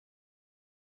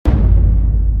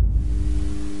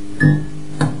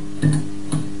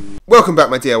Welcome back,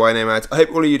 my DIY nomads. I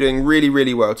hope all of you are doing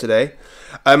really well today.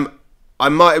 I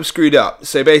might have screwed up.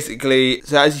 So basically,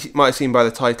 as you might have seen by the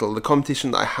title, the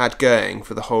competition that I had going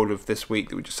for the whole of this week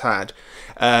that we just had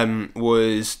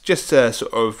was just to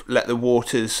sort of let the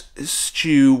waters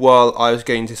stew while I was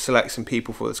going to select some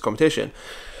people for this competition.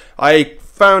 I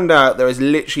found out there is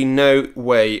literally no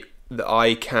way that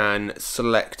I can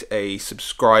select a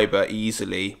subscriber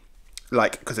easily,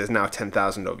 like, because there's now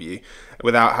 10,000 of you,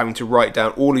 without having to write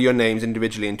down all of your names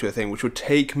individually into a thing, which would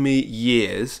take me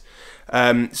years.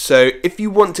 So if you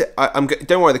want to,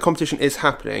 don't worry, the competition is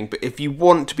happening, but if you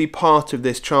want to be part of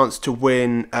this chance to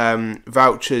win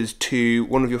vouchers to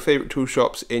one of your favourite tool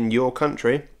shops in your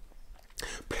country,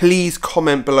 please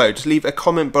comment below. Just leave a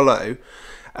comment below,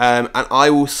 and I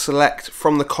will select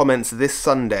from the comments this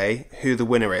Sunday who the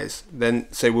winner is.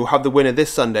 So we'll have the winner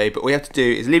this Sunday, but what we have to do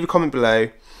is leave a comment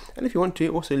below, and if you want to,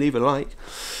 also leave a like.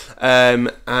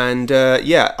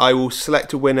 Yeah, I will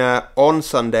select a winner on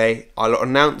Sunday. I'll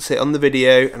announce it on the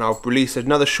video, and I'll release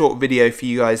another short video for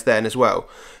you guys then as well.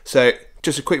 So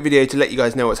just a quick video to let you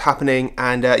guys know what's happening.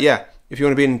 And yeah, if you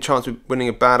want to be in the chance of winning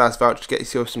a badass voucher to get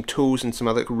yourself some tools and some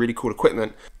other really cool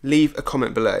equipment, leave a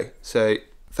comment below. So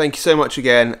thank you so much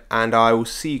again, and I will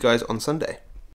see you guys on Sunday.